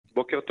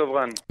בוקר טוב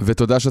רן.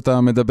 ותודה שאתה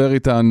מדבר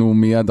איתנו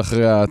מיד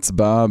אחרי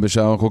ההצבעה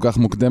בשעה כל כך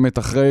מוקדמת,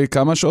 אחרי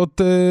כמה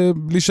שעות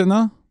בלי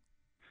שינה?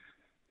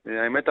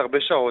 האמת הרבה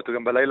שעות,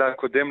 גם בלילה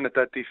הקודם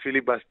נתתי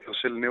פיליבסטר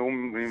של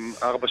נאום עם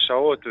 4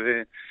 שעות,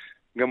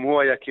 וגם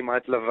הוא היה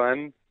כמעט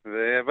לבן,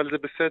 אבל זה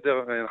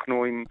בסדר,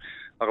 אנחנו עם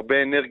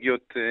הרבה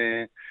אנרגיות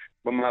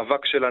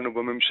במאבק שלנו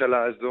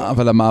בממשלה הזו.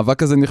 אבל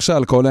המאבק הזה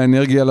נכשל, כל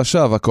האנרגיה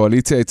לשווא,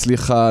 הקואליציה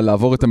הצליחה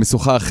לעבור את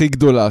המשוכה הכי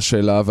גדולה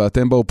שלה,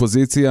 ואתם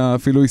באופוזיציה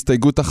אפילו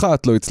הסתייגות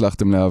אחת לא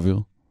הצלחתם להעביר.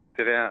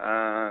 תראה,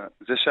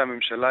 זה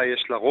שהממשלה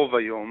יש לה רוב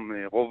היום,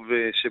 רוב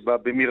שבא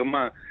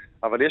במרמה,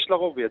 אבל יש לה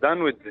רוב,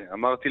 ידענו את זה.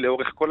 אמרתי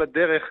לאורך כל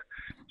הדרך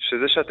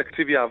שזה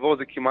שהתקציב יעבור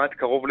זה כמעט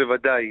קרוב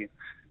לוודאי.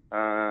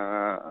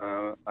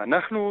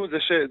 אנחנו,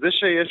 זה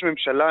שיש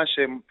ממשלה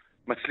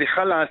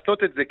שמצליחה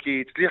לעשות את זה כי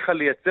היא הצליחה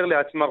לייצר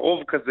לעצמה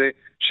רוב כזה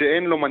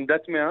שאין לו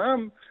מנדט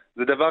מהעם,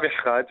 זה דבר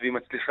אחד, והיא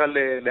מצליחה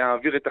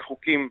להעביר את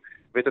החוקים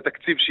ואת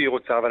התקציב שהיא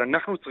רוצה, אבל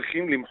אנחנו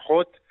צריכים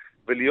למחות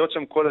ולהיות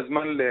שם כל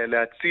הזמן,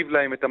 להציב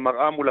להם את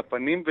המראה מול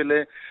הפנים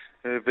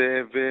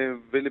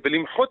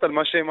ולמחות על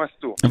מה שהם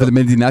עשו. אבל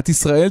מדינת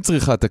ישראל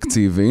צריכה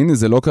תקציב, והנה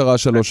זה לא קרה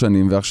 3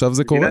 שנים, ועכשיו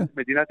זה קורה.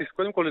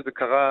 קודם כל זה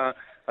קרה,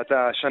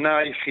 השנה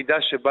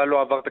היחידה שבה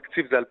לא עבר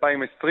תקציב זה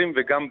 2020,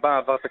 וגם בה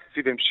עבר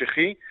תקציב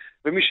המשכי,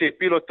 ומי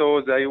שהפיל אותו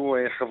זה היו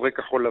חברי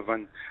כחול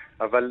לבן.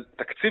 אבל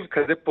תקציב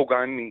כזה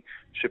פוגעני,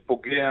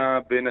 שפוגע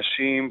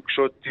בנשים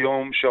קשות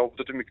יום,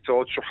 שהעובדות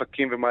במקצועות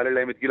שוחקים ומעלה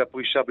להם את גיל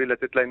הפרישה בלי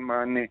לתת להם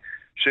מענה,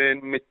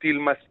 שמטיל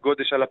מס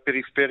גודש על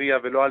הפריפריה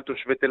ולא על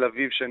תושבי תל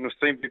אביב,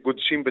 שנוסעים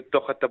וגודשים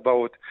בתוך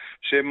הטבעות,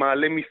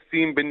 שמעלה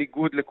מיסים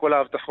בניגוד לכל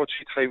ההבטחות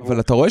שהתחייבו. אבל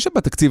אתה רואה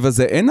שבתקציב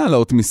הזה אין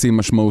העלאות מיסים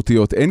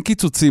משמעותיות, אין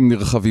קיצוצים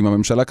נרחבים,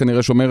 הממשלה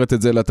כנראה שומרת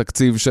את זה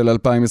לתקציב של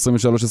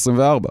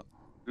 2023-2024.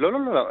 לא,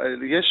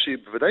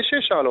 בוודאי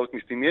שיש העלאות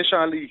מיסים, יש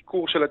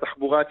עיקור של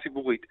התחבורה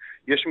הציבורית,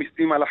 יש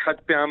מיסים על החד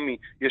פעמי,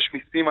 יש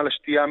מיסים על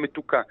השתייה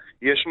המתוקה,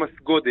 יש מס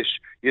גודש,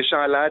 יש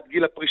העלאת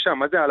גיל הפרישה.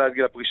 מה זה העלאת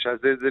גיל הפרישה?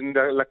 זה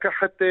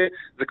לקחת,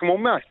 זה כמו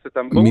מס.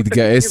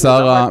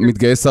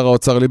 מתגייס שר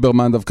האוצר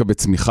ליברמן דווקא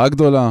בצמיחה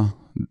גדולה,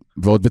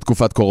 ועוד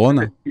בתקופת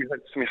קורונה.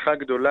 צמיחה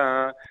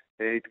גדולה,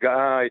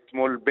 התגאה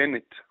אתמול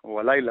בנט, או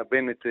הלילה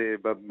בנט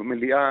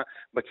במליאה,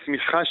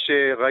 בצמיחה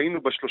שראינו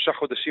ב3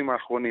 חודשים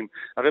האחרונים.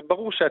 הרי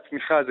ברור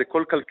שהצמיחה הזה,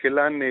 כל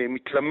כלכלן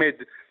מתלמד,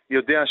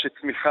 יודע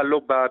שצמיחה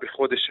לא באה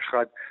בחודש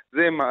אחד.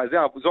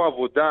 זו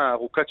עבודה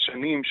ארוכת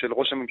שנים של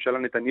ראש הממשלה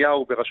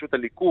נתניהו בראשות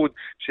הליכוד,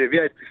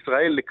 שהביאה את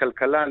ישראל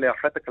לכלכלה,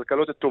 לאחת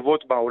הכלכלות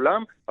הטובות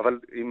בעולם, אבל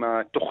עם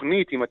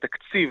התוכנית, עם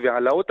התקציב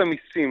והעלאות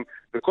המיסים,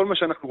 וכל מה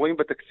שאנחנו רואים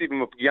בתקציב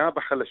עם הפגיעה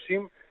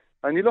בחלשים,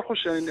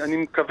 אני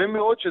מקווה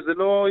מאוד שזה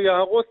לא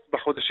יהרוס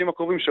בחודשים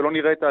הקרובים, שלא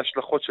נראה את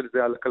ההשלכות של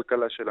זה על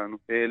הכלכלה שלנו.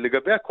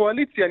 לגבי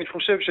הקואליציה, אני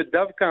חושב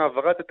שדווקא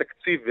העברת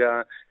התקציב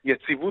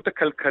והיציבות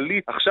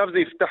הכלכלית, עכשיו זה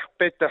יפתח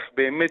פתח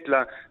באמת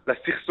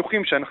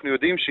לסכסוכים שאנחנו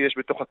יודעים שיש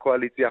בתוך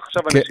הקואליציה.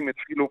 עכשיו אנשים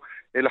יתחילו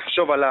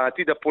לחשוב על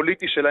העתיד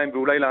הפוליטי שלהם,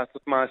 ואולי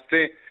לעשות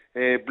מעשה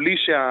בלי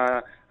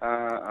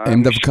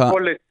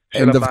שהמשקולת...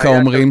 הם דווקא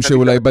אומרים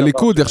שאולי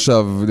בליכוד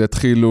עכשיו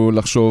יתחילו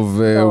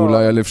לחשוב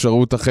אולי על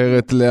אפשרות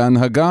אחרת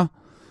להנהגה?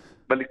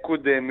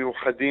 בליכוד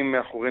מאוחדים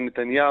מאחורי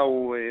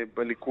נתניהו,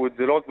 בליכוד,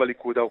 זה לא רק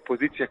בליכוד,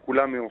 האופוזיציה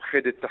כולה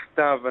מאוחדת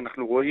תחתיו,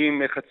 אנחנו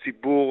רואים איך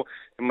הציבור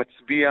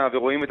מצביע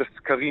ורואים את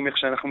הסקרים, איך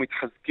שאנחנו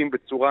מתחזקים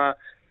בצורה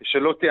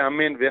שלא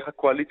תאמן, ואיך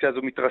הקואליציה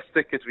הזו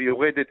מתרסקת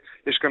ויורדת.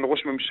 יש כאן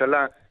ראש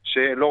ממשלה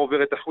שלא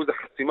עובר את אחוז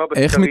החסימה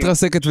בסקרים. איך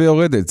מתרסקת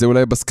ויורדת? זה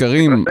אולי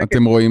בסקרים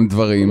אתם רואים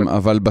דברים,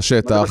 אבל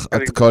בשטח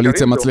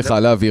הקואליציה מצליחה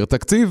להעביר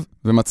תקציב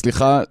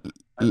ומצליחה...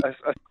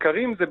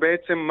 הסקרים זה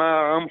בעצם מה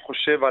העם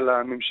חושב על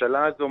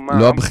הממשלה הזו, מה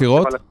לא העם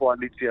הבחירות? חושב על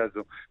הקואליציה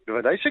הזו.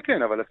 בוודאי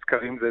שכן, אבל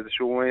הסקרים זה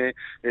איזשהו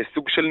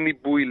סוג של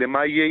ניבוי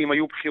למה יהיה אם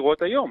היו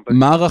בחירות היום.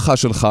 מה הערכה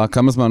שלך?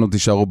 כמה זמן עוד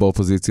תישארו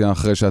באופוזיציה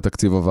אחרי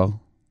שהתקציב עבר?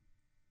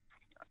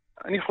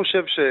 אני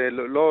חושב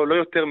שלא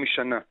יותר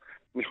משנה.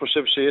 אני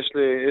חושב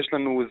שיש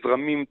לנו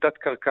זרמים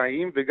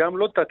תת-קרקעיים וגם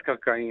לא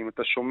תת-קרקעיים.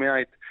 אתה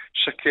שומע את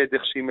שקד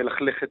איך שהיא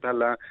מלכלכת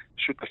על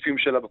השותפים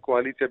שלה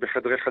בקואליציה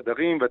בחדרי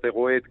חדרים, ואתה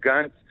רואה את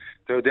גנץ,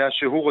 אתה יודע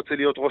שהוא רוצה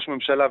להיות ראש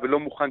ממשלה ולא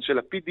מוכן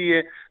שלפיד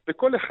יהיה,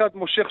 וכל אחד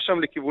מושך שם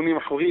לכיוונים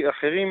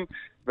אחרים,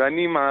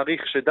 ואני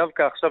מעריך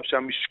שדווקא עכשיו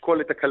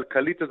שהמשקולת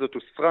הכלכלית הזאת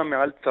הוסרה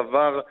מעל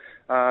צוואר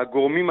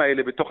הגורמים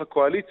האלה בתוך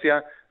הקואליציה,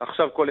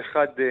 עכשיו כל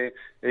אחד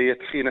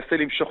ינסה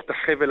למשוך את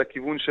החבל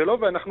לכיוון שלו,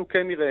 ואנחנו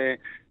כן נראה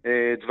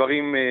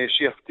דברים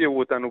שיפתיעו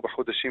אותנו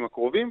בחודשים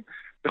הקרובים.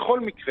 בכל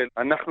מקרה,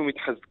 אנחנו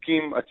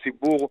מתחזקים,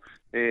 הציבור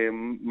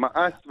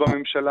מאס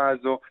בממשלה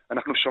הזו,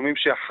 אנחנו שומעים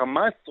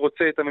שהחמאס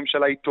רוצה את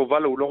הממשלה, היא טובה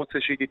לו, הוא לא רוצה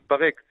שהיא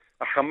תתפרק.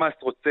 החמאס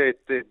רוצה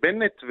את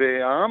בנט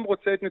והעם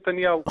רוצה את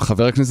נתניהו.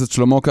 חבר הכנסת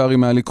שלמה קרעי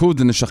מהליכוד,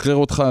 נשחרר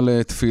אותך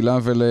לתפילה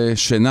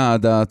ולשינה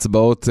עד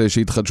ההצבעות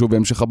שהתחדשו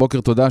בהמשך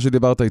הבוקר. תודה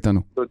שדיברת איתנו.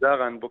 תודה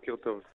רן, בוקר טוב.